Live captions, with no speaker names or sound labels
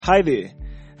Hi there.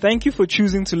 Thank you for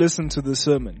choosing to listen to this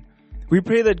sermon. We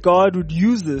pray that God would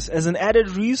use this as an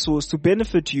added resource to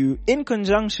benefit you in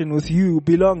conjunction with you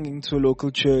belonging to a local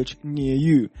church near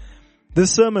you.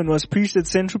 This sermon was preached at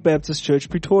Central Baptist Church,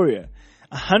 Pretoria.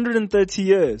 130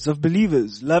 years of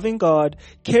believers loving God,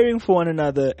 caring for one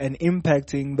another, and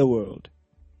impacting the world.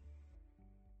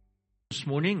 This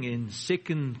morning in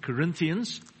 2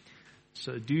 Corinthians.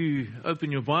 So do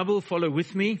open your Bible, follow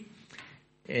with me.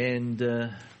 And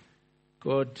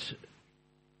God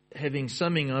having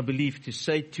something, I believe, to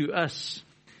say to us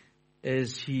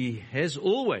as He has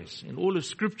always in all of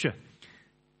Scripture.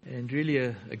 And really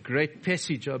a great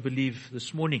passage, I believe,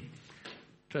 this morning.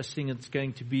 Trusting it's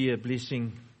going to be a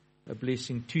blessing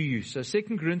to you. So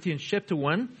 2 Corinthians chapter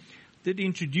 1, did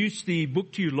introduce the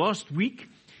book to you last week.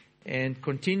 And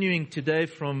continuing today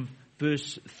from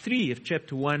verse 3 of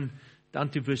chapter 1 down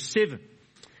to verse 7.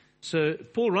 So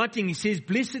Paul writing, he says,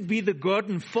 "Blessed be the God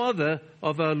and Father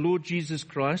of our Lord Jesus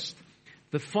Christ,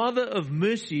 the Father of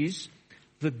mercies,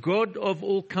 the God of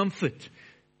all comfort,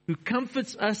 who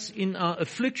comforts us in our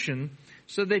affliction,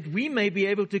 so that we may be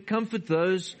able to comfort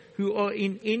those who are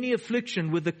in any affliction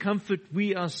with the comfort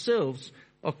we ourselves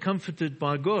are comforted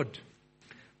by God.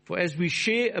 For as we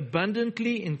share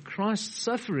abundantly in Christ's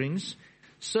sufferings,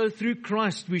 so through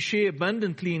Christ we share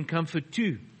abundantly in comfort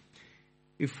too.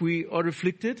 If we are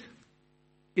afflicted,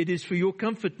 it is for your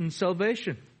comfort and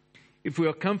salvation. If we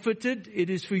are comforted,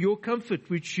 it is for your comfort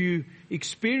which you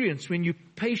experience when you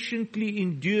patiently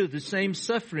endure the same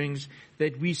sufferings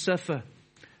that we suffer.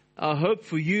 Our hope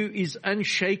for you is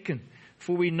unshaken,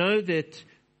 for we know that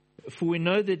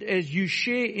as you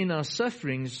share in our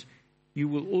sufferings, you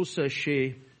will also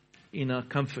share in our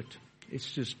comfort."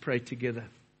 Let's just pray together.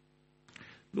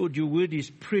 Lord, your word is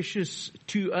precious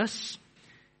to us,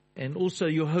 and also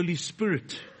your Holy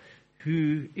Spirit,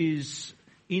 who is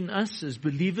in us as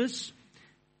believers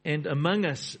and among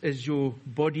us as your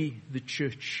body, the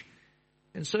church.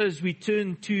 And so as we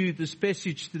turn to this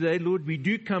passage today, Lord, we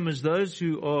do come as those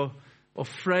who are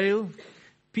frail,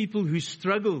 people who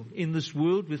struggle in this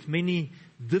world with many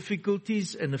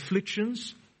difficulties and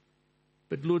afflictions.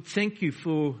 But Lord, thank you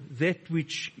for that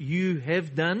which you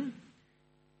have done,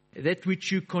 that which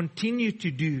you continue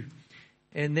to do,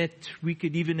 and that we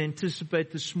could even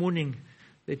anticipate this morning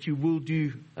that you will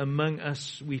do among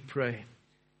us, we pray.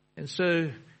 And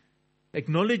so,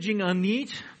 acknowledging our need,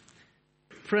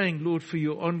 praying, Lord, for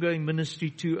your ongoing ministry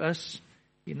to us,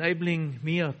 enabling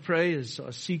me, I pray, as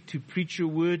I seek to preach your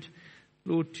word,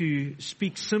 Lord, to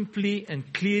speak simply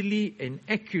and clearly and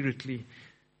accurately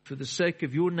for the sake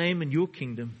of your name and your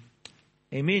kingdom.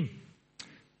 Amen.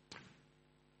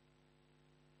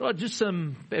 Well, just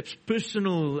some perhaps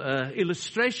personal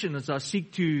illustration as I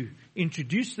seek to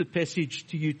introduce the passage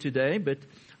to you today. But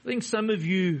I think some of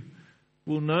you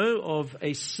will know of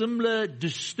a similar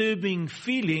disturbing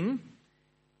feeling,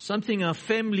 something our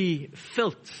family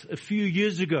felt a few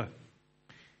years ago.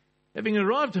 Having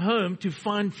arrived home to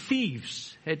find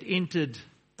thieves had entered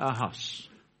our house.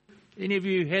 Any of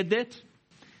you had that?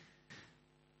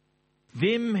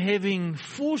 Them having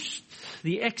forced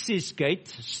the access gate,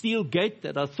 steel gate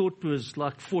that I thought was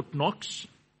like Fort Knox,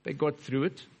 they got through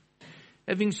it.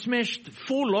 Having smashed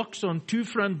 4 locks on 2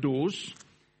 front doors,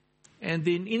 and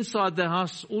then inside the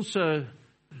house also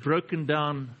broken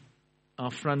down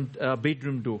our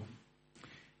bedroom door.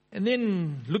 And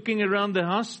then looking around the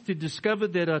house to discover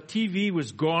that our TV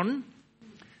was gone,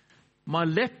 my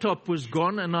laptop was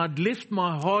gone, and I'd left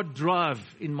my hard drive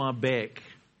in my bag.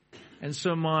 And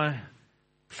so my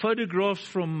photographs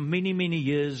from many, many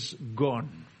years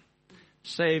gone,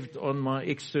 saved on my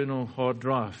external hard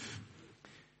drive.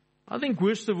 I think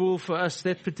worst of all for us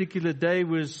that particular day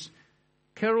was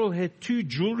Carol had 2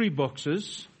 jewelry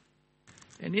boxes,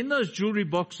 and in those jewelry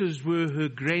boxes were her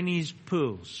granny's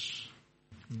pearls,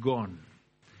 gone.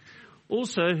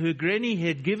 Also, her granny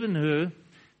had given her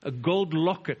a gold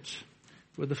locket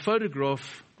with a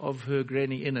photograph of her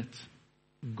granny in it,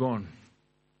 gone.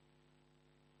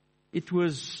 It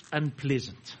was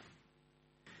unpleasant.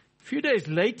 A few days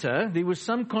later, there was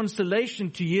some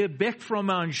consolation to hear back from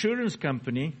our insurance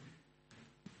company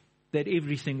that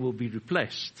everything will be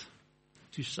replaced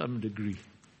to some degree.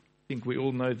 I think we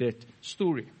all know that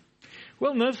story.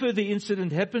 Well, no further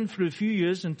incident happened for a few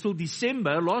years until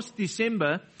last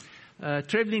December,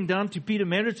 traveling down to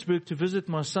Pietermaritzburg to visit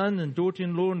my son and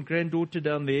daughter-in-law and granddaughter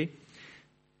down there.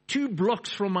 2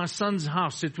 blocks from my son's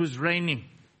house, it was raining.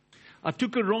 I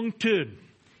took a wrong turn.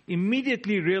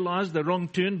 Immediately realized the wrong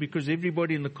turn because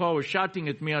everybody in the car was shouting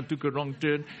at me I took a wrong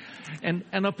turn. And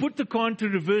I put the car into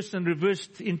reverse and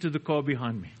reversed into the car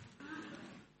behind me.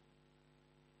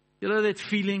 You know that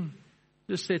feeling?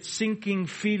 Just that sinking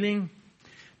feeling.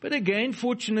 But again,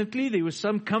 fortunately, there was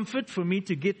some comfort for me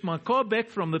to get my car back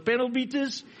from the panel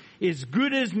beaters as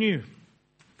good as new,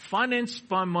 financed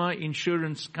by my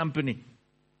insurance company.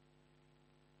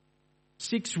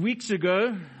 6 weeks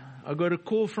ago, I got a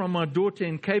call from my daughter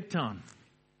in Cape Town,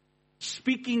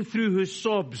 speaking through her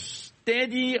sobs.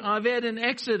 Daddy, I've had an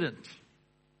accident.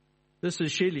 This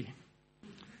is Shelley.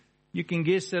 You can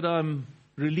guess that I'm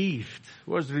relieved,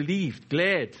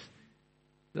 glad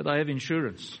that I have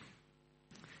insurance.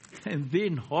 And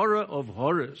then, horror of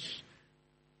horrors,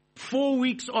 4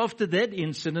 weeks after that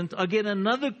incident, I get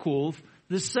another call,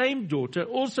 the same daughter,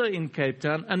 also in Cape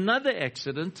Town, another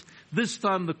accident. This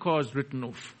time the car's written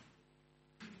off.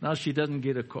 Now she doesn't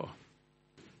get a car.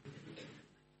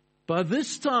 By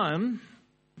this time,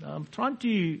 I'm trying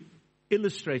to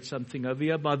illustrate something over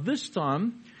here. By this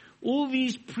time, all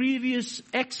these previous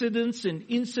accidents and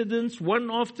incidents, one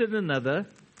after another,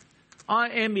 I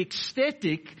am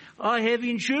ecstatic. I have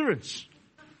insurance.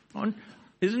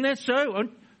 Isn't that so?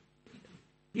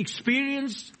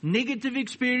 Negative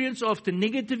experience after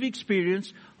negative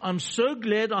experience. I'm so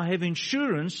glad I have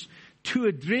insurance to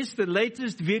address the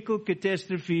latest vehicle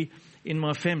catastrophe in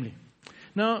my family.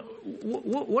 Now,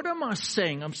 what am I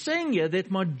saying? I'm saying here that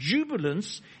my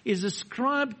jubilance is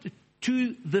ascribed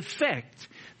to the fact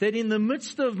that in the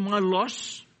midst of my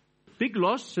loss, big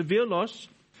loss, severe loss,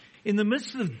 in the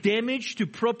midst of damage to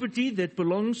property that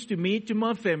belongs to me, to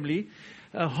my family,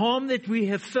 harm that we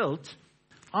have felt,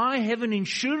 I have an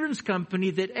insurance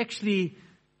company that actually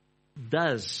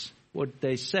does what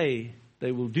they say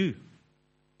they will do.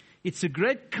 It's a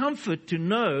great comfort to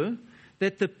know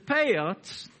that the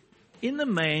payout in the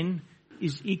main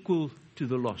is equal to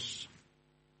the loss.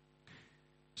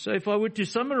 So if I were to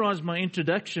summarize my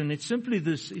introduction, it's simply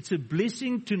this. It's a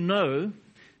blessing to know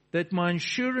that my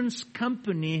insurance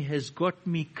company has got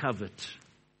me covered.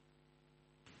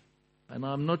 And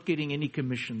I'm not getting any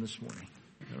commission this morning.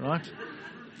 All right?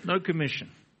 No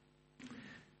commission.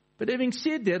 But having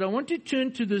said that, I want to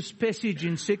turn to this passage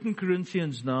in 2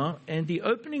 Corinthians now, and the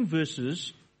opening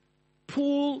verses.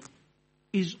 Paul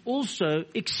is also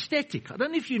ecstatic. I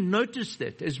don't know if you noticed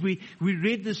that as we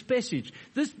read this passage.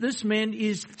 This man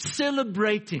is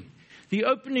celebrating. The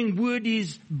opening word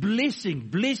is blessing.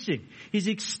 He's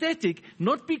ecstatic,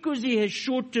 not because he has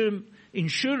short-term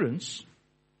insurance.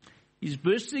 He's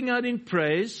bursting out in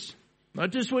praise.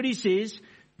 Notice what he says.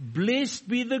 Blessed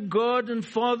be the God and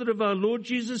Father of our Lord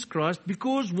Jesus Christ.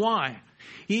 Because why?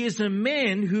 He is a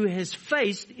man who has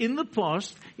faced in the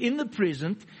past, in the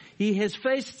present, he has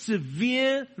faced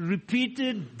severe,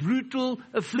 repeated, brutal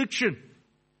affliction.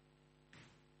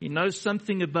 He knows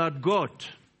something about God.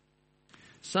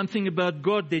 Something about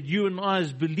God that you and I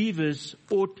as believers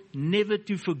ought never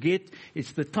to forget.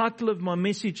 It's the title of my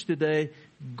message today.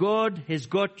 God has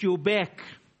got your back.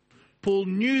 Paul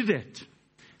knew that.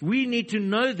 We need to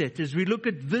know that as we look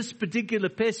at this particular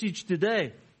passage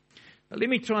today. Now, let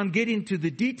me try and get into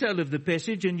the detail of the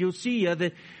passage, and you'll see here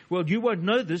that, well, you won't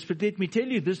know this, but let me tell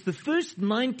you this. The first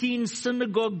 19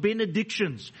 synagogue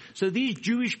benedictions. So these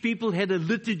Jewish people had a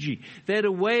liturgy. They had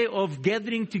a way of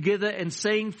gathering together and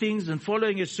saying things and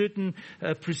following a certain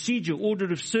procedure, order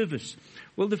of service.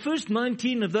 Well, the first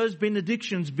 19 of those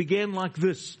benedictions began like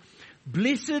this.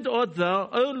 Blessed art thou,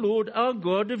 O Lord, our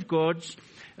God of gods,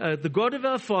 the God of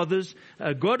our fathers,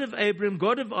 God of Abraham,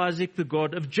 God of Isaac, the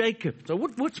God of Jacob. So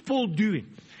what's Paul doing?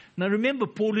 Now remember,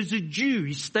 Paul is a Jew.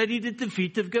 He studied at the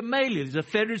feet of Gamaliel. He's a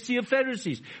Pharisee of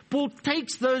Pharisees. Paul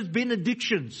takes those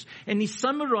benedictions and he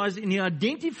summarizes and he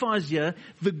identifies here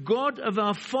the God of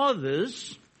our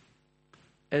fathers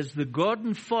as the God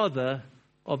and Father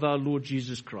of our Lord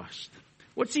Jesus Christ.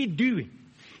 What's he doing?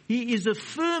 He is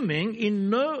affirming in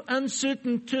no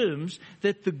uncertain terms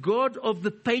that the God of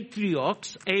the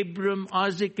patriarchs, Abraham,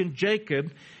 Isaac, and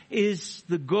Jacob, is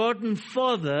the God and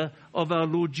Father of our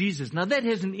Lord Jesus. Now that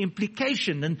has an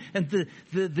implication and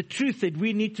the truth that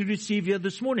we need to receive here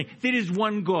this morning. There is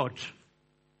one God.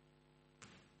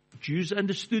 Jews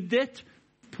understood that.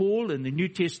 Paul and the New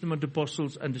Testament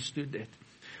apostles understood that.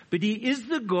 But he is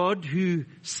the God who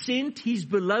sent his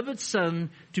beloved Son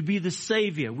to be the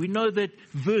Savior. We know that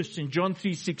verse in John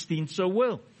 3:16 so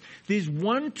well. There's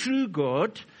one true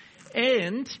God,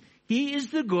 and he is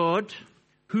the God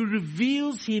who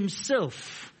reveals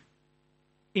himself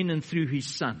in and through his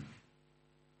Son.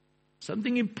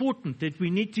 Something important that we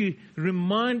need to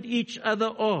remind each other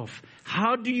of.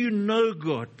 How do you know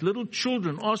God? Little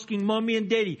children asking mommy and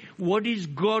daddy, what is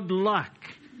God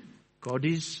like? God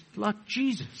is like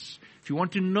Jesus. If you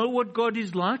want to know what God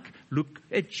is like, look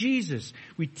at Jesus.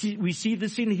 We see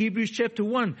this in Hebrews chapter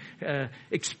 1,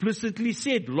 explicitly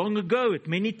said long ago at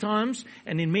many times,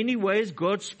 and in many ways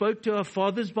God spoke to our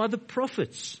fathers by the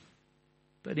prophets.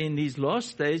 But in these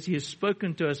last days He has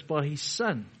spoken to us by His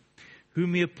Son,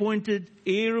 whom He appointed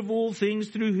heir of all things,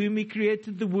 through whom He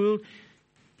created the world.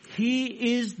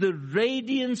 He is the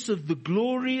radiance of the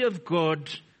glory of God,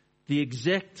 the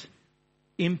exact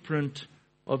imprint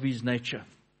of His nature.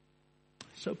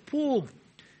 So Paul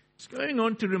is going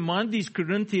on to remind these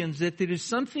Corinthians that there is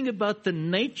something about the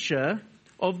nature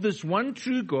of this one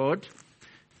true God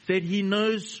that He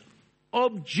knows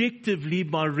objectively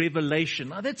by revelation.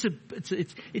 Now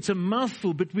it's a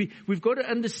mouthful, but we've got to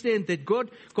understand that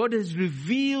God has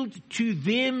revealed to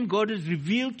them, God has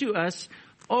revealed to us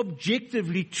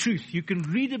objectively truth. You can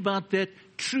read about that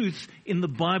truth in the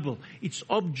Bible. It's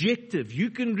objective. You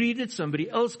can read it, somebody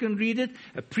else can read it,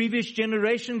 a previous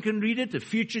generation can read it, a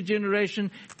future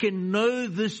generation can know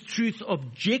this truth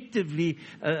objectively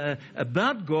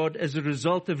about God as a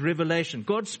result of revelation.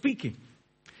 God speaking.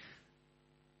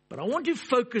 But I want to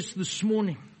focus this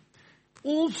morning.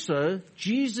 Also,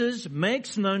 Jesus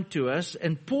makes known to us,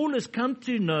 and Paul has come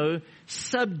to know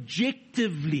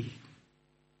subjectively,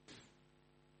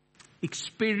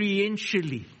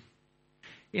 experientially.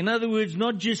 In other words,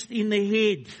 not just in the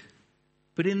head,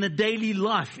 but in the daily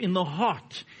life, in the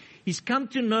heart. He's come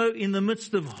to know in the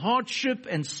midst of hardship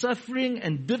and suffering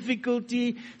and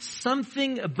difficulty,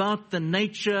 something about the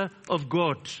nature of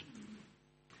God.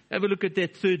 Have a look at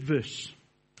that third verse.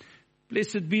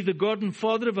 Blessed be the God and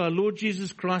Father of our Lord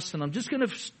Jesus Christ. And I'm just going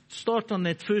to start on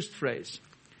that first phrase.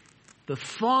 The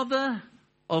Father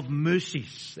of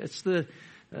mercies. That's the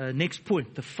next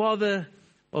point. The Father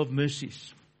of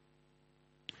mercies.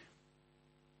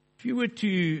 If you were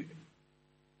to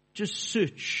just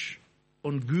search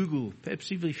on Google,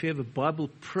 perhaps even if you have a Bible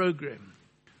program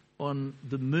on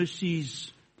the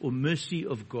mercies or mercy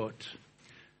of God,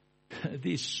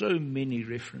 there's so many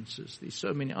references. There's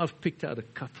so many. I've picked out a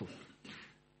couple.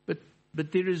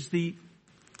 But there is the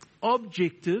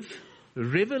objective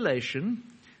revelation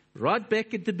right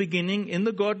back at the beginning in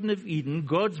the Garden of Eden.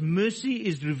 God's mercy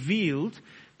is revealed.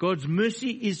 God's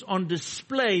mercy is on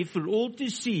display for all to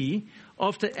see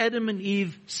after Adam and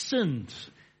Eve sinned.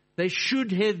 They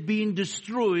should have been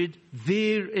destroyed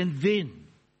there and then.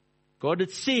 God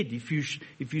had said, if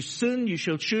you sin, you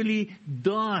shall surely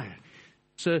die.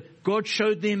 So God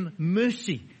showed them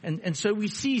mercy. And so we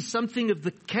see something of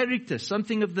the character,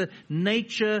 something of the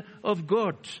nature of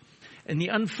God. And the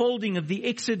unfolding of the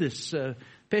Exodus,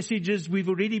 passages we've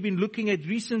already been looking at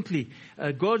recently.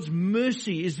 God's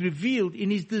mercy is revealed in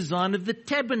His design of the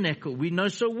tabernacle. We know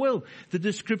so well the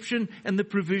description and the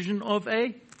provision of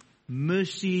a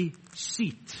mercy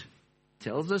seat.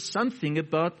 Tells us something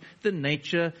about the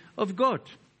nature of God.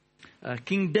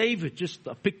 King David,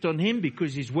 I picked on him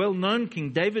because he's well known.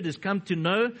 King David has come to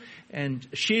know and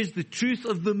shares the truth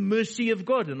of the mercy of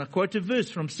God. And I quote a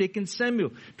verse from 2 Samuel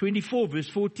 24 verse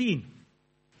 14.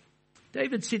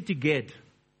 David said to Gad,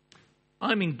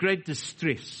 I'm in great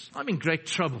distress. I'm in great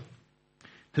trouble.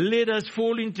 Let us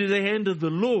fall into the hand of the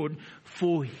Lord,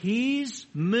 for His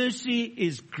mercy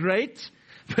is great,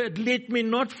 but let me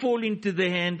not fall into the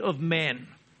hand of man.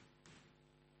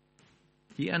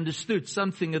 He understood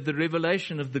something of the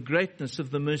revelation of the greatness of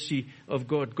the mercy of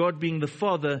God. God being the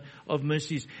Father of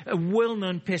mercies. A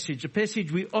well-known passage, a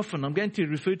passage I'm going to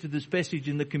refer to this passage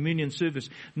in the communion service,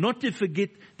 not to forget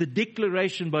the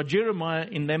declaration by Jeremiah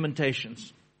in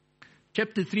Lamentations.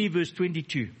 Chapter 3 verse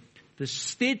 22. The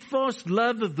steadfast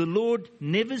love of the Lord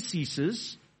never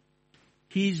ceases.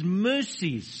 His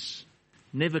mercies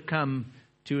never come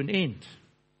to an end.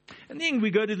 And then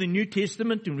we go to the New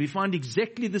Testament and we find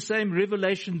exactly the same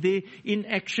revelation there in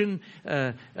action,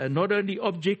 not only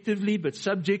objectively but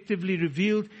subjectively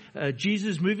revealed.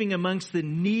 Jesus moving amongst the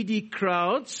needy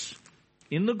crowds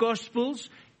in the Gospels.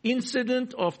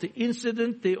 Incident after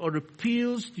incident, there are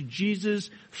appeals to Jesus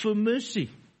for mercy.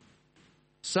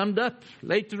 Summed up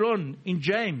later on in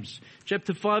James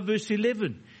chapter 5 verse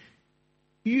 11.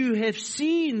 You have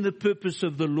seen the purpose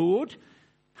of the Lord,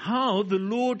 how the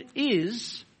Lord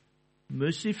is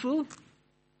merciful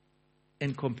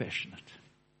and compassionate.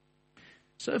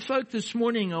 So, folk, this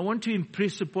morning I want to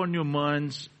impress upon your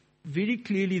minds very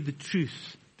clearly the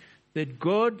truth that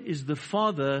God is the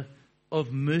Father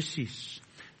of mercies.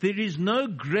 There is no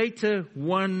greater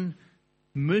one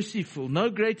merciful, no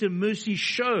greater mercy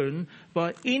shown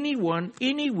by anyone,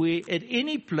 anywhere, at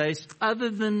any place other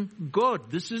than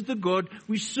God. This is the God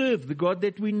we serve, the God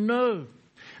that we know.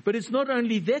 But it's not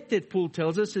only that Paul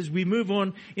tells us as we move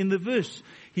on in the verse.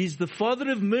 He's the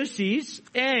Father of mercies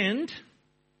and,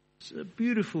 it's a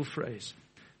beautiful phrase,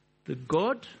 the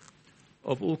God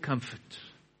of all comfort.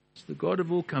 It's the God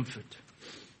of all comfort.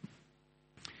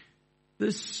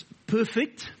 This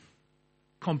perfect,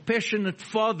 compassionate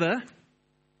Father,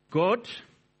 God,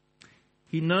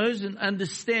 He knows and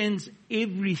understands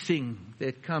everything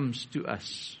that comes to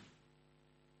us.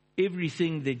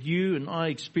 Everything that you and I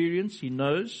experience, He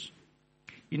knows.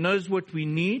 He knows what we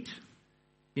need.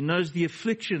 He knows the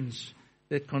afflictions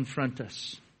that confront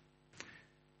us.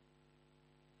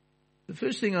 The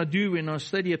first thing I do when I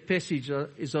study a passage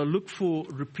is I look for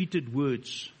repeated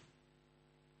words.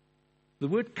 The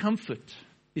word comfort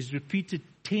is repeated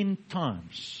 10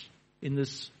 times in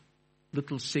this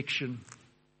little section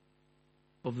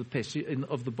of the passage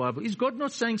of the Bible. Is God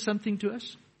not saying something to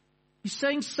us? He's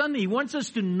saying something. He wants us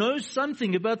to know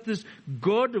something about this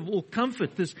God of all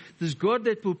comfort, this God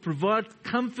that will provide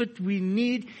comfort we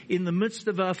need in the midst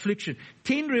of our affliction.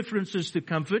 10 references to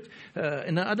comfort,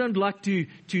 and I don't like to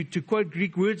quote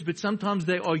Greek words, but sometimes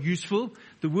they are useful.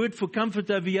 The word for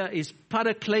comfort over here is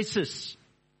paraklesis.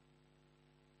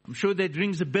 I'm sure that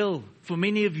rings a bell for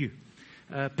many of you.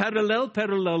 Parallel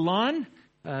line.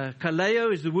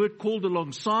 Kaleo is the word called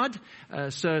alongside.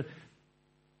 So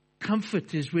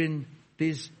comfort is when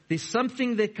there's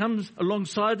something that comes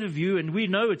alongside of you, and we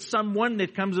know it's someone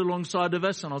that comes alongside of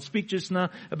us, and I'll speak just now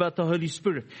about the Holy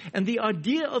Spirit. And the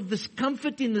idea of this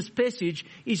comfort in this passage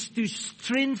is to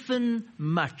strengthen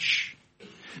much.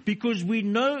 Because we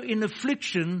know in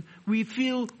affliction, we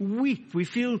feel weak, we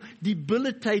feel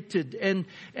debilitated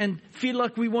and feel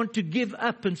like we want to give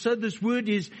up. And so this word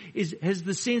has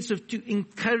the sense of to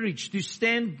encourage, to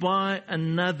stand by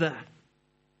another.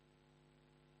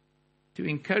 To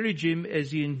encourage him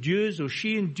as he endures or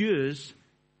she endures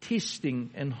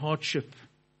testing and hardship.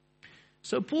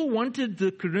 So Paul wanted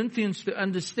the Corinthians to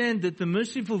understand that the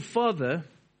merciful Father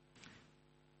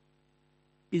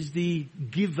is the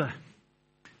giver,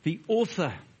 the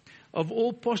author of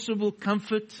all possible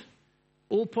comfort,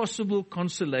 all possible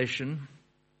consolation.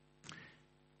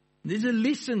 There's a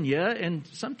lesson here, and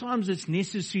sometimes it's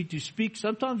necessary to speak.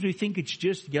 Sometimes we think it's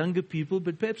just younger people,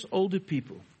 but perhaps older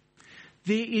people.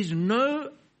 There is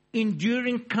no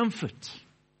enduring comfort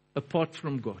apart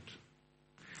from God.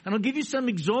 And I'll give you some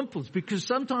examples, because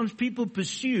sometimes people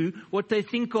pursue what they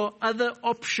think are other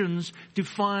options to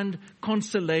find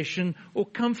consolation or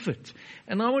comfort.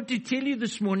 And I want to tell you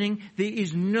this morning, there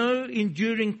is no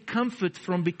enduring comfort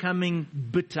from becoming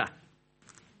bitter.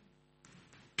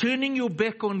 Turning your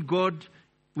back on God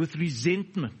with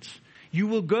resentment. You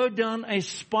will go down a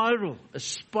spiral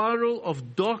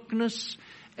of darkness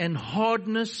and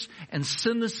hardness and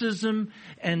cynicism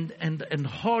and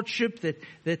hardship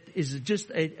that is just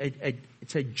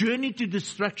it's a journey to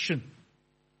destruction.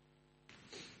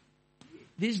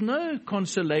 There's no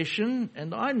consolation,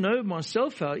 and I know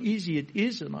myself how easy it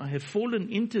is, and I have fallen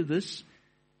into this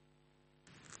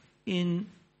in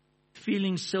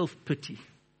feeling self-pity.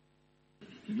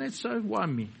 Isn't that so? Why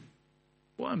me?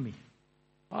 Why me?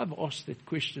 I've asked that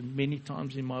question many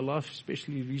times in my life,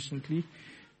 especially recently.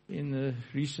 In the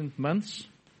recent months,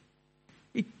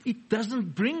 it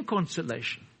doesn't bring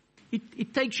consolation.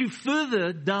 It takes you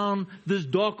further down this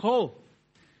dark hole.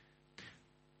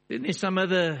 Then there's some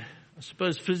other, I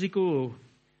suppose, physical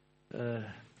or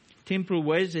temporal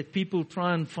ways that people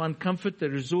try and find comfort. They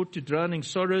resort to drowning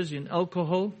sorrows in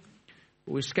alcohol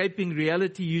or escaping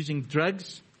reality using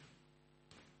drugs.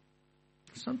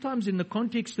 Sometimes in the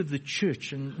context of the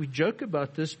church, and we joke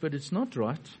about this, but it's not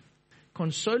right.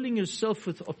 Consoling yourself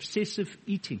with obsessive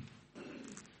eating.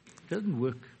 It doesn't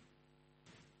work.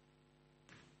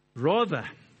 Rather,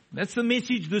 that's the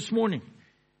message this morning.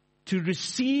 To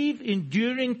receive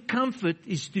enduring comfort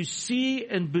is to see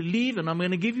and believe, and I'm going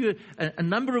to give you a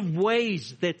number of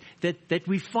ways that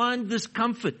we find this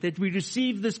comfort, that we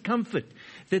receive this comfort.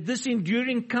 That this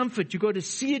enduring comfort, you've got to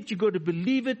see it, you've got to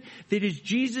believe it. There is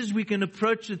Jesus we can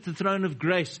approach at the throne of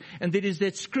grace. And there is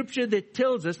that scripture that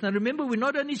tells us. Now remember, we're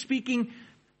not only speaking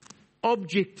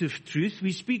objective truth,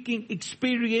 we're speaking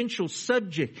experiential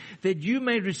subject. That you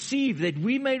may receive, that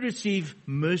we may receive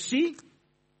mercy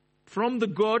from the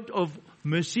God of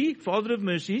mercy, Father of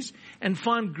mercies, and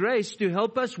find grace to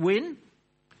help us when?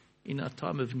 In our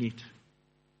time of need.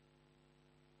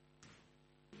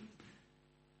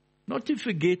 Not to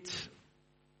forget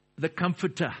the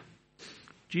Comforter.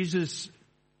 Jesus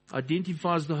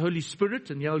identifies the Holy Spirit,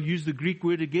 and I'll use the Greek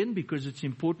word again because it's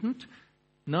important.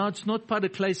 No, it's not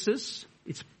paraklesis,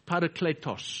 it's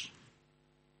parakletos.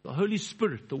 The Holy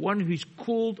Spirit, the one who's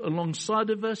called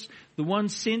alongside of us, the one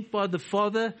sent by the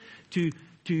Father to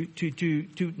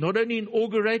to not only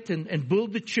inaugurate and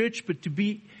build the church, but to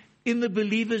be in the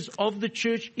believers of the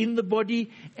church, in the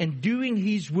body, and doing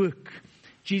His work.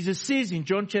 Jesus says in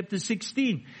John chapter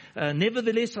 16,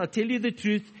 nevertheless, I tell you the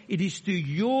truth, it is to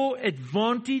your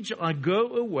advantage I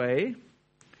go away.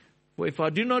 For if I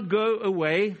do not go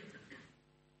away,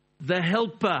 the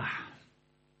helper.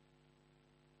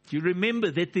 Do you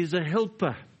remember that there's a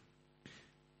helper?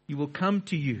 He will come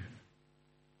to you.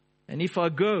 And if I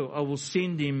go, I will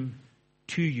send him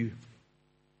to you.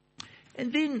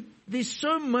 And then there's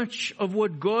so much of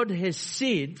what God has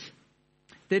said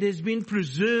that has been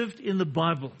preserved in the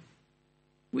Bible.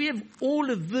 We have all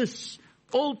of this,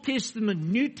 Old Testament,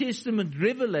 New Testament,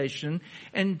 Revelation.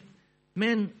 And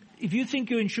man, if you think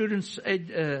your insurance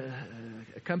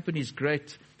company is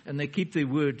great and they keep their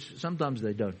word, sometimes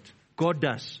they don't. God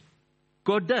does.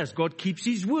 God does. God keeps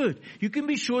His word. You can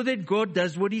be sure that God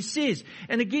does what He says.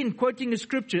 And again, quoting a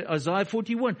scripture, Isaiah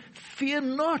 41, fear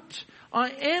not, I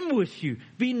am with you.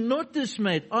 Be not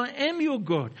dismayed. I am your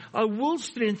God. I will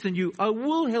strengthen you. I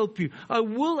will help you. I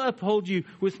will uphold you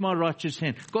with my righteous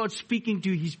hand. God speaking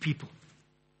to His people.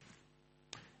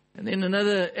 And then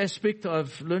another aspect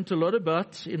I've learned a lot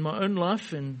about in my own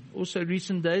life and also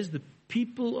recent days, the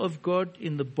people of God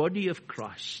in the body of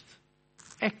Christ.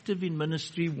 Active in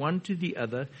ministry, one to the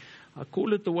other. I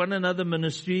call it the one another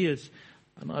ministry,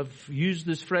 and I've used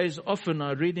this phrase often.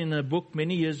 I read in a book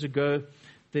many years ago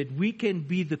that we can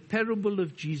be the parable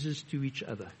of Jesus to each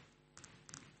other.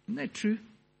 Isn't that true?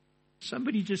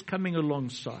 Somebody just coming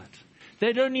alongside.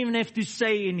 They don't even have to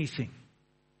say anything.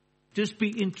 Just be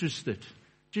interested.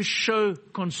 Just show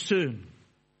concern.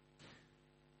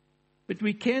 But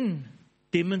we can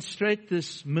demonstrate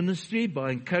this ministry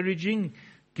by encouraging,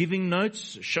 giving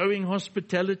notes, showing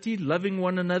hospitality, loving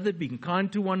one another, being kind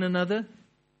to one another,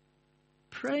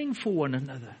 praying for one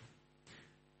another.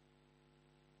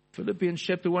 Philippians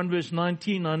chapter 1 verse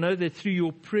 19, I know that through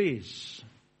your prayers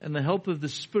and the help of the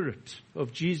Spirit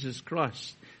of Jesus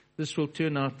Christ, this will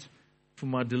turn out for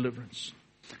my deliverance.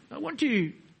 I want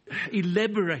to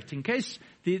elaborate in case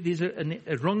there's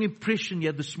a wrong impression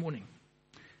here this morning.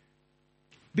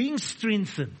 Being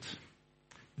strengthened,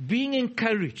 being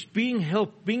encouraged, being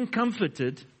helped, being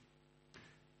comforted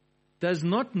does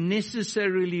not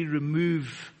necessarily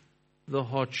remove the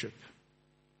hardship.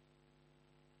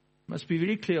 Must be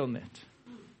very clear on that.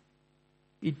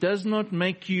 It does not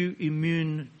make you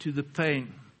immune to the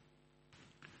pain.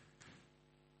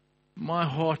 My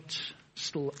heart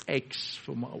still aches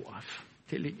for my wife,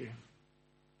 telling you.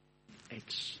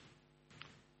 Aches.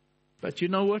 But you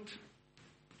know what?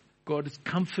 God has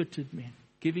comforted me,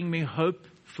 giving me hope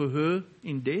for her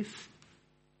in death,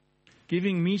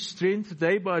 giving me strength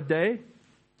day by day.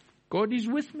 God is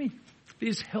with me.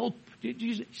 There's help. Did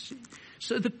you see?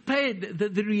 So the pain,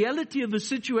 the reality of the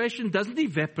situation doesn't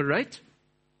evaporate.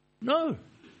 No.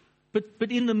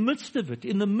 But in the midst of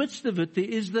it, there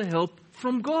is the help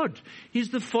from God. He's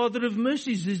the Father of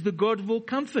mercies. He's the God of all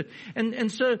comfort.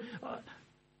 And so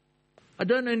I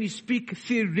don't only speak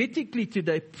theoretically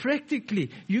today, practically.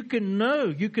 You can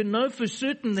know for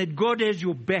certain that God has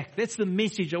your back. That's the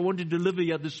message I want to deliver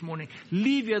here this morning.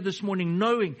 Leave here this morning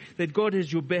knowing that God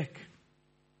has your back.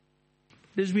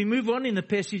 As we move on in the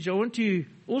passage, I want to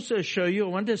also show you, I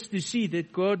want us to see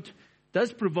that God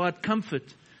does provide comfort,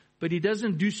 but He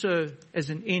doesn't do so as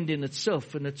an end in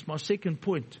itself. And it's my second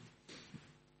point.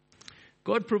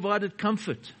 God provided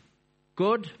comfort.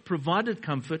 God provided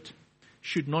comfort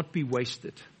should not be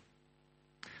wasted.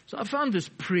 So I found this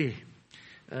prayer.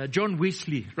 John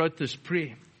Wesley wrote this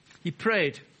prayer. He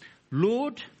prayed,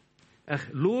 Lord,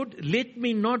 let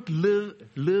me not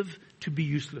live to be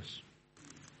useless.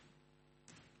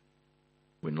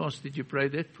 When last did you pray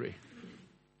that prayer?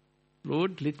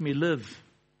 Lord, let me live,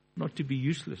 not to be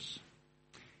useless.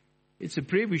 It's a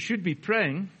prayer we should be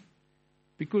praying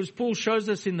because Paul shows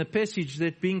us in the passage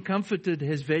that being comforted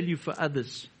has value for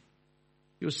others.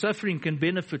 Your suffering can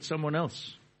benefit someone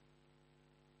else.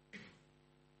 I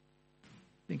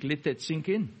think let that sink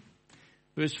in.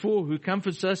 Verse 4, who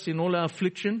comforts us in all our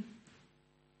affliction,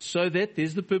 so that,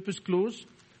 there's the purpose clause,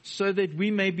 so that we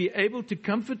may be able to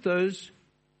comfort those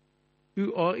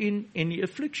who are in any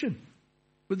affliction,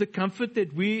 with the comfort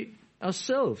that we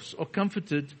ourselves are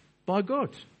comforted by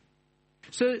God.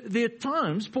 So there are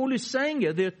times, Paul is saying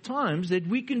here, there are times that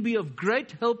we can be of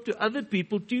great help to other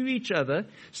people, to each other,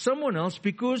 someone else,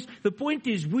 because the point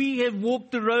is we have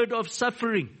walked the road of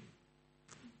suffering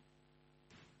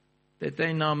that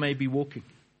they now may be walking.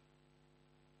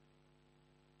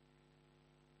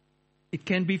 It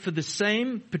can be for the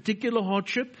same particular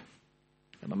hardship,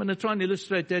 and I'm going to try and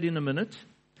illustrate that in a minute,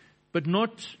 but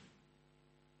not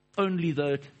only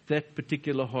that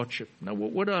particular hardship. Now,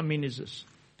 what I mean is this.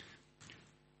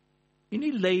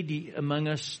 Any lady among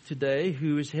us today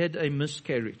who has had a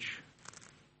miscarriage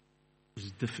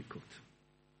is difficult.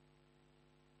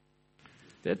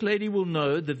 That lady will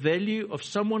know the value of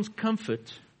someone's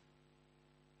comfort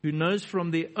who knows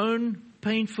from their own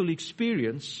painful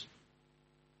experience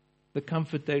the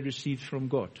comfort they received from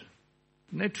God.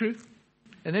 Isn't that true?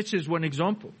 And that's just one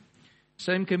example.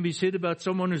 Same can be said about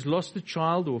someone who's lost a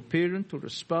child or a parent or a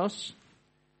spouse.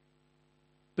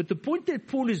 But the point that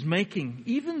Paul is making,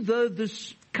 even though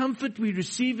this comfort we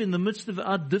receive in the midst of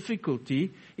our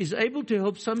difficulty is able to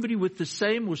help somebody with the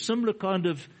same or similar kind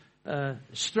of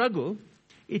struggle,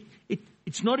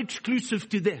 it's not exclusive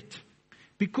to that.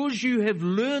 Because you have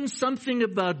learned something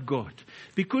about God,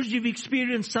 because you've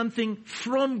experienced something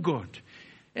from God,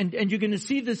 and you're going to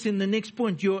see this in the next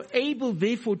point, you're able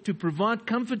therefore to provide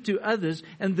comfort to others,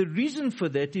 and the reason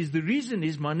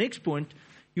is my next point,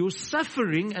 your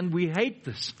suffering, and we hate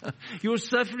this, your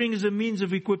suffering is a means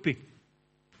of equipping.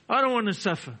 I don't want to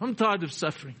suffer. I'm tired of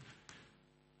suffering.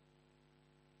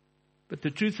 But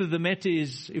the truth of the matter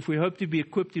is, if we hope to be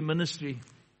equipped in ministry,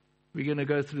 we're going to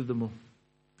go through them all.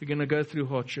 We're going to go through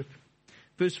hardship.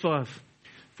 Verse 5.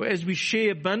 For as we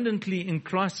share abundantly in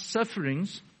Christ's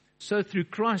sufferings, so through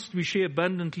Christ we share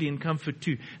abundantly in comfort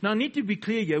too. Now I need to be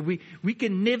clear here. We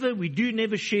do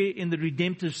never share in the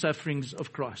redemptive sufferings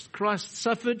of Christ. Christ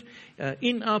suffered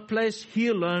in our place. He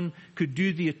alone could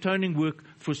do the atoning work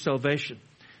for salvation.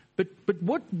 But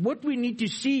what we need to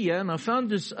see here, and I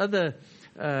found this other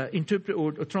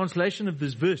translation of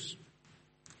this verse.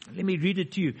 Let me read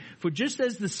it to you. For just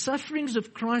as the sufferings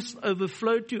of Christ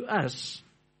overflow to us,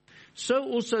 so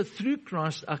also through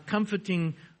Christ our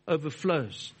comforting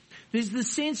overflows. There's the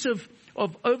sense of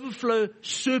overflow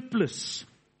surplus.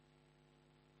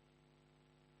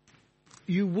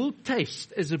 You will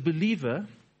taste as a believer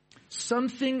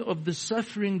something of the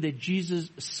suffering that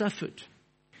Jesus suffered.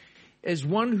 As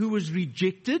one who was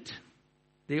rejected,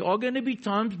 there are going to be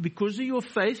times because of your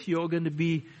faith, you are going to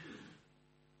be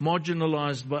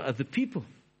marginalized by other people.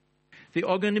 There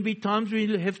are going to be times when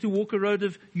you have to walk a road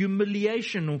of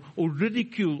humiliation or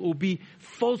ridicule or be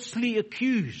falsely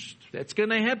accused. That's going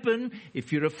to happen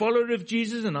if you're a follower of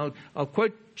Jesus, and I'll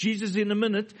quote Jesus in a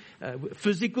minute.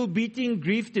 Physical beating,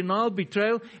 grief, denial,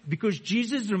 betrayal, because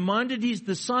Jesus reminded his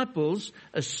disciples,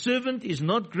 a servant is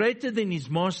not greater than his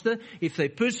master. If they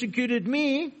persecuted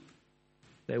me,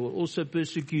 they will also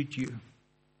persecute you.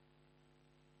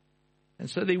 And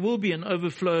so there will be an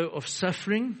overflow of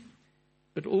suffering,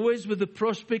 but always with the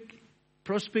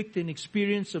prospect and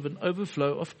experience of an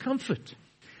overflow of comfort.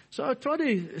 So I try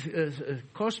to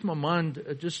cast my mind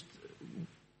just,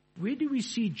 where do we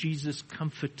see Jesus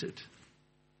comforted?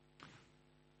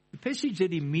 The passage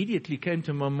that immediately came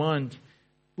to my mind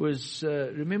was,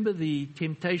 remember the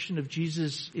temptation of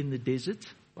Jesus in the desert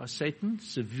by Satan?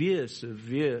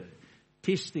 Severe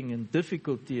testing and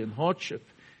difficulty and hardship.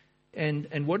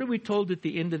 And what are we told at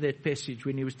the end of that passage?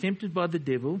 When he was tempted by the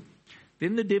devil,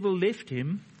 then the devil left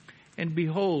him, and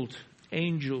behold,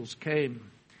 angels came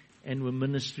and were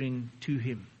ministering to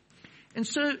him. And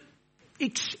so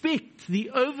expect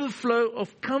the overflow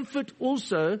of comfort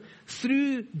also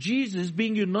through Jesus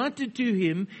being united to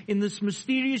him in this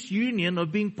mysterious union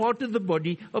of being part of the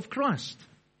body of Christ.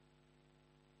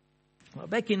 Well,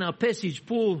 back in our passage,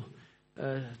 Paul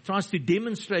tries to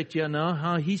demonstrate here now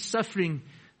how his suffering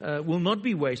will not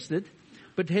be wasted,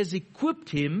 but has equipped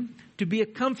him to be a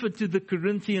comfort to the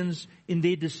Corinthians in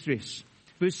their distress.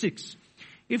 Verse 6.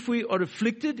 If we are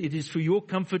afflicted, it is for your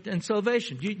comfort and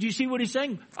salvation. Do you see what he's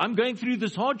saying? I'm going through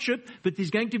this hardship, but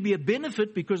there's going to be a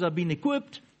benefit because I've been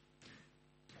equipped.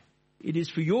 It is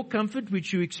for your comfort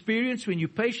which you experience when you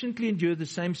patiently endure the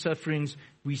same sufferings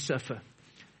we suffer.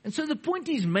 And so the point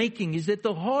he's making is that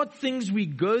the hard things we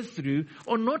go through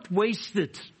are not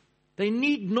wasted. They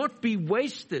need not be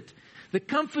wasted. The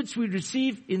comforts we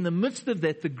receive in the midst of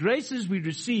that, the graces we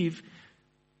receive,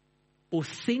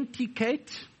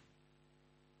 authenticate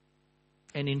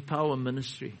and empower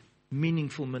ministry,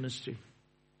 meaningful ministry.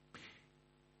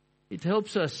 It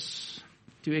helps us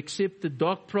to accept the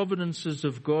dark providences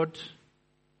of God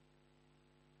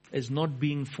as not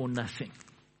being for nothing,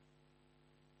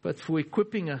 but for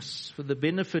equipping us for the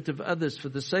benefit of others, for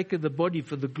the sake of the body,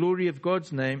 for the glory of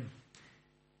God's name.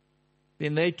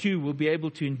 Then they too will be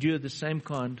able to endure the same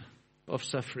kind of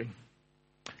suffering.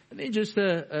 And then just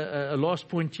a last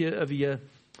point here over here.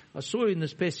 I saw in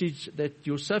this passage that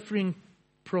your suffering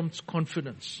prompts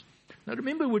confidence. Now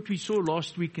remember what we saw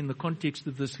last week in the context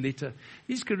of this letter.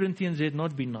 These Corinthians had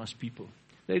not been nice people.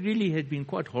 They really had been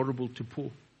quite horrible to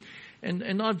Paul.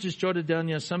 And I've just jotted down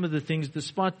here some of the things,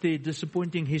 despite their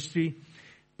disappointing history,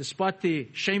 despite their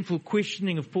shameful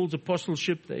questioning of Paul's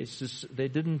apostleship,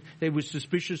 they were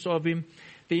suspicious of him.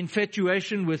 Their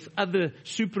infatuation with other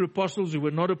super apostles who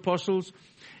were not apostles,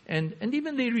 and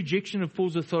even their rejection of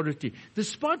Paul's authority.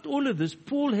 Despite all of this,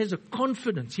 Paul has a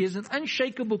confidence. He has an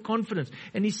unshakable confidence.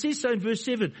 And he says so in verse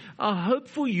 7, our hope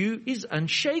for you is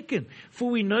unshaken. For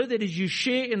we know that as you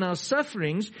share in our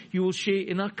sufferings, you will share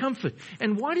in our comfort.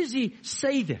 And why does he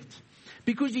say that?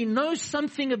 Because he knows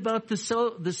something about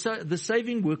the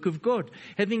saving work of God.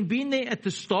 Having been there at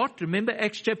the start, remember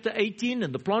Acts chapter 18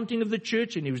 and the planting of the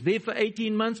church, and he was there for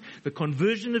 18 months, the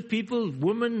conversion of people,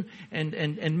 women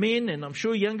and men, and I'm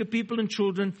sure younger people and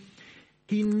children.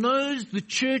 He knows the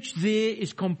church there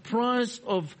is comprised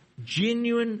of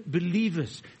genuine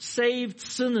believers, saved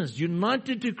sinners,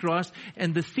 united to Christ,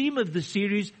 and the theme of the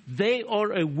series, they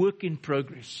are a work in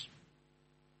progress.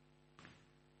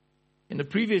 In a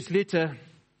previous letter,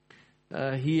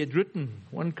 he had written,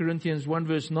 1 Corinthians 1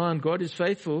 verse 9, God is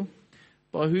faithful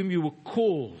by whom you were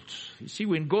called. You see,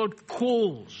 when God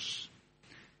calls,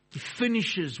 he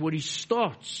finishes what he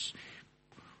starts.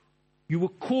 You were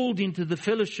called into the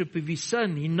fellowship of his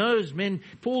Son. He knows, man,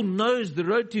 Paul knows the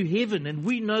road to heaven, and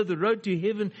we know the road to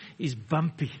heaven is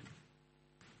bumpy.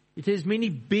 It has many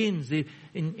bends.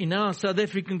 In our South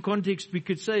African context, we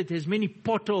could say it has many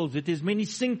potholes, it has many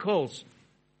sinkholes.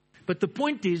 But the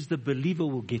point is, the believer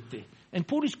will get there. And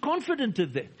Paul is confident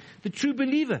of that. The true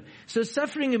believer. So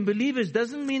suffering in believers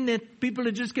doesn't mean that people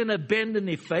are just going to abandon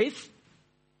their faith.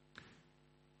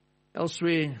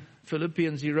 Elsewhere,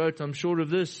 Philippians, he wrote, I'm sure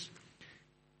of this,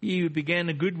 he who began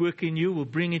a good work in you will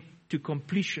bring it to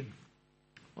completion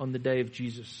on the day of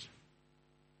Jesus.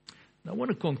 Now, I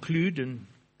want to conclude, and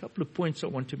a couple of points I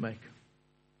want to make.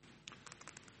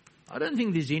 I don't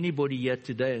think there's anybody here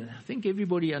today, I think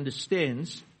everybody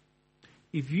understands,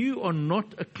 if you are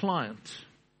not a client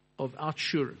of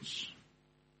Outsurance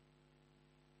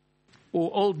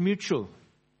or Old Mutual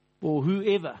or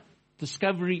whoever,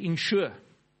 Discovery Insure,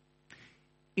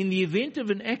 in the event of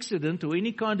an accident or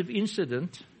any kind of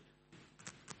incident,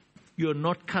 you're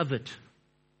not covered.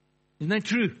 Isn't that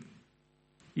true?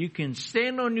 You can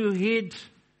stand on your head.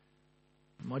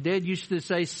 My dad used to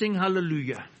say, sing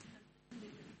hallelujah.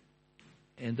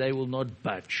 And they will not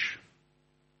budge.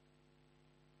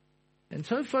 And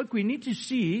so, folk, we need to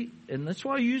see, and that's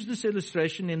why I use this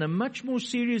illustration in a much more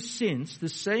serious sense, the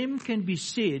same can be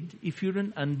said if you're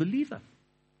an unbeliever.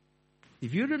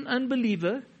 If you're an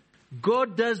unbeliever,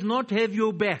 God does not have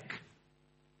your back.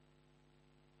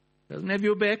 Doesn't have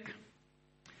your back.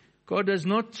 God does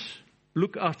not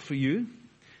look out for you.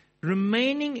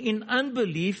 Remaining in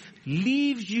unbelief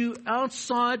leaves you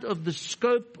outside of the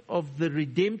scope of the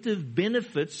redemptive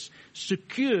benefits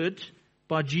secured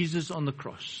by Jesus on the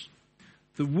cross.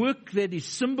 The work that is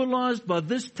symbolized by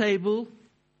this table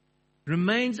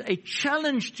remains a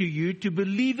challenge to you to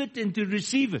believe it and to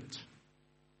receive it.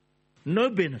 No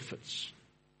benefits.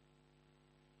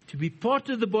 To be part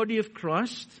of the body of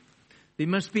Christ, there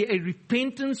must be a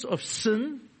repentance of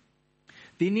sin.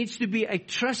 There needs to be a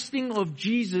trusting of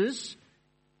Jesus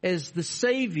as the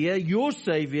Savior, your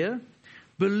Savior,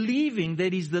 believing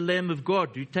that He's the Lamb of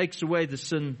God who takes away the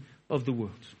sin of the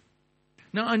world.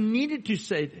 Now, I needed to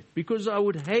say that because I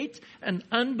would hate an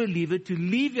unbeliever to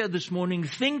leave here this morning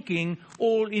thinking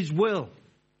all is well.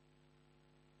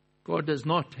 God does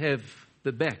not have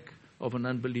the back of an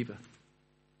unbeliever.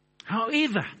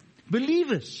 However,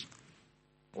 believers,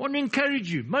 I want to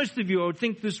encourage you, most of you I would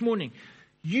think this morning,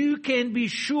 you can be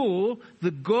sure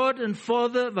the God and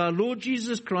Father of our Lord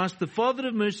Jesus Christ, the Father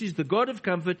of mercies, the God of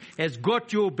comfort, has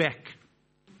got your back.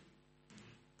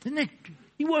 Isn't that?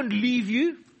 He won't leave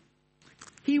you.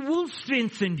 He will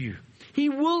strengthen you. He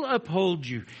will uphold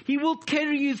you. He will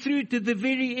carry you through to the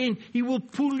very end. He will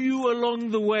pull you along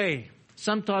the way.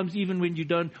 Sometimes even when you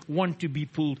don't want to be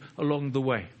pulled along the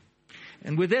way.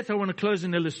 And with that, I want to close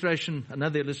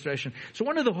another illustration. So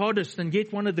one of the hardest and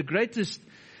yet one of the greatest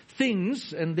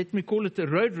things, and let me call it a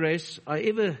road race, I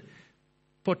ever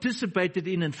participated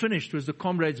in and finished was the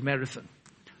Comrades Marathon.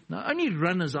 Now, only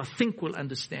runners, I think, will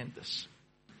understand this.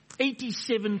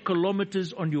 87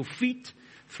 kilometers on your feet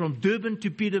from Durban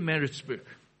to Pietermaritzburg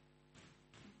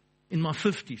in my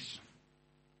 50s.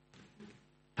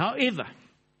 However,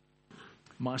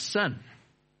 my son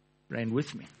ran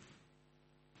with me.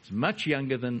 He's much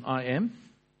younger than I am.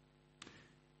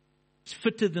 He's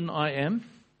fitter than I am.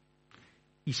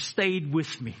 He stayed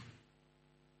with me.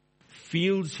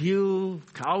 Fields Hill,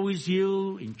 Cowies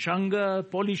Hill, in Changa,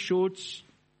 Polly Shorts.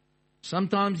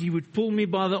 Sometimes he would pull me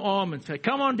by the arm and say,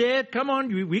 come on, Dad, come on.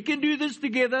 We can do this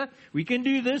together. We can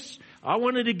do this. I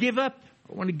wanted to give up.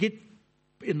 I want to get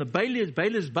in the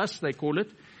bailiff's bus, they call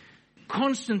it.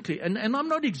 Constantly, and I'm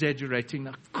not exaggerating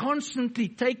now, constantly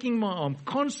taking my arm,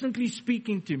 constantly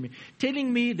speaking to me,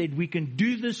 telling me that we can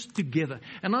do this together.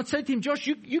 And I'd say to him, Josh,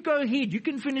 you go ahead. You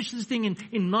can finish this thing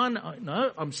in 9.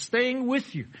 No, I'm staying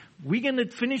with you. We're going to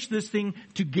finish this thing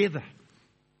together.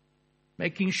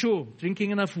 Making sure,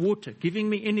 drinking enough water, giving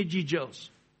me energy gels.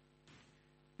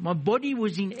 My body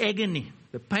was in agony.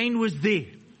 The pain was there.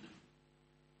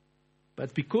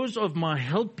 But because of my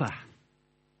helper,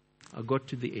 I got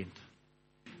to the end.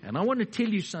 And I want to tell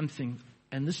you something,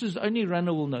 and this is only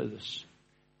runner will know this.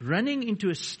 Running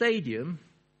into a stadium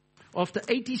after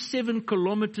 87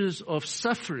 kilometers of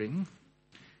suffering,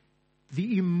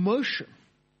 the emotion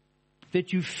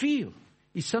that you feel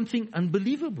is something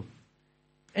unbelievable.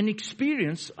 An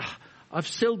experience I've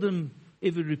seldom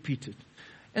ever repeated.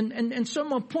 And so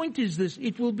my point is this: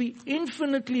 it will be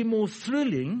infinitely more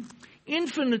thrilling,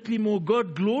 infinitely more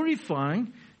God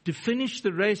glorifying to finish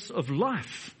the race of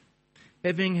life,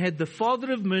 having had the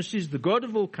Father of mercies, the God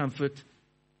of all comfort,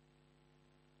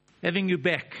 having your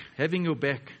back,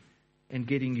 and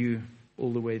getting you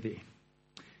all the way there.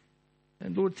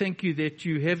 And Lord, thank you that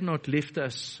you have not left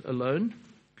us alone,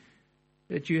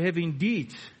 that you have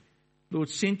indeed, Lord,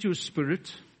 sent your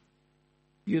Spirit.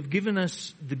 You have given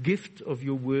us the gift of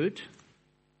your word.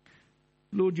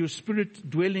 Lord, your Spirit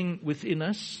dwelling within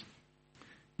us.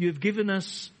 You have given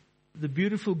us the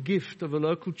beautiful gift of a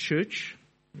local church.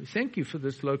 We thank you for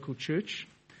this local church,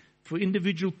 for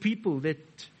individual people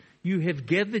that you have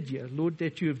gathered here, Lord,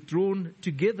 that you have drawn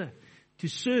together to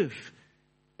serve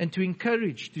and to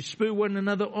encourage, to spur one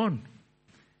another on.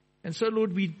 And so,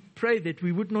 Lord, we pray that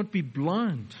we would not be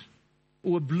blind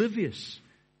or oblivious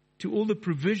to all the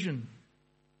provision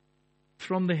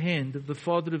from the hand of the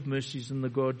Father of mercies and the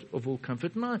God of all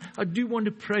comfort. And I do want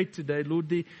to pray today,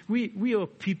 Lord, we are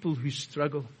people who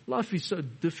struggle. Life is so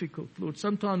difficult, Lord.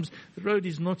 Sometimes the road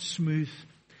is not smooth.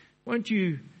 Won't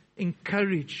you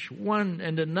encourage one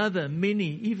and another,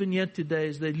 many, even yet today,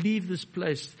 as they leave this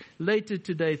place later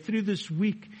today, through this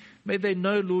week, may they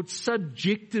know, Lord,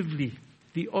 subjectively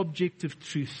the objective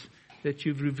truth that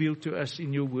you've revealed to us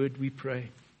in your word, we pray.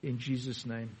 In Jesus'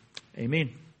 name,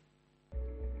 amen.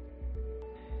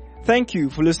 Thank you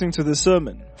for listening to this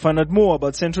sermon. Find out more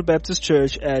about Central Baptist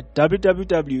Church at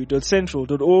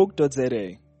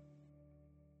www.central.org.za.